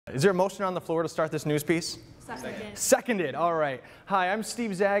Is there a motion on the floor to start this news piece? Seconded. Seconded, all right. Hi, I'm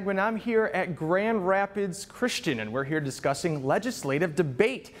Steve Zagman. I'm here at Grand Rapids Christian, and we're here discussing legislative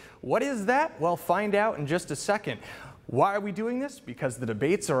debate. What is that? Well, find out in just a second. Why are we doing this? Because the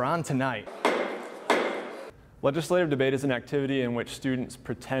debates are on tonight. Legislative debate is an activity in which students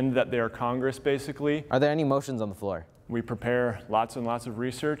pretend that they are Congress, basically. Are there any motions on the floor? We prepare lots and lots of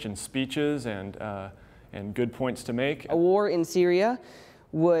research and speeches and good points to make. A war in Syria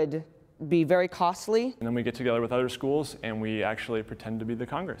would be very costly. And then we get together with other schools and we actually pretend to be the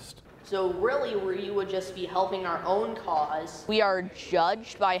Congress. So really, we would just be helping our own cause. We are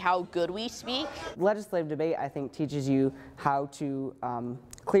judged by how good we speak. Legislative debate, I think, teaches you how to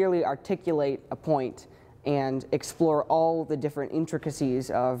clearly articulate a point and explore all the different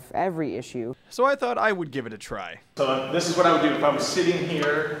intricacies of every issue. So I thought I would give it a try. So this is what I would do if I was sitting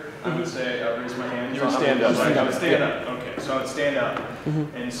here. I would say, I raise my hand. You would stand up, right? I would stand up. Okay, so I would stand up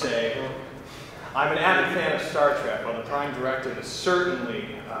and say, I'm an avid fan of Star Trek. Well, the Prime Directive is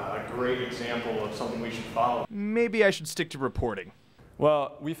certainly a great example of something we should follow. Maybe I should stick to reporting.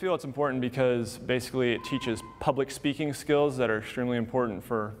 Well, we feel it's important because basically it teaches public speaking skills that are extremely important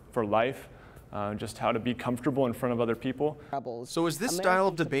for life. Just how to be comfortable in front of other people. So is this style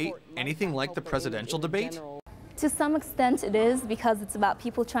of debate anything like the presidential debate? To some extent it is, because it's about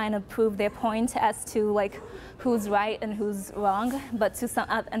people trying to prove their point as to like who's right and who's wrong. But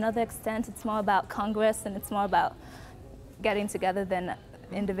to another extent, it's more about Congress and it's more about getting together than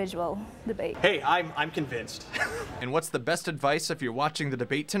individual debate. Hey, I'm convinced. And what's the best advice if you're watching the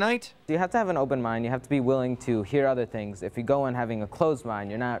debate tonight? You have to have an open mind. You have to be willing to hear other things. If you go in having a closed mind,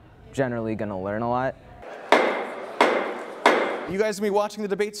 you're not generally going to learn a lot. You guys gonna be watching the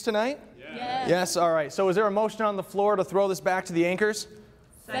debates tonight? Yes. Yes, all right. So is there a motion on the floor to throw this back to the anchors?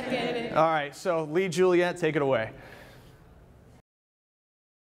 Seconded. All right, so Lee Juliet, take it away.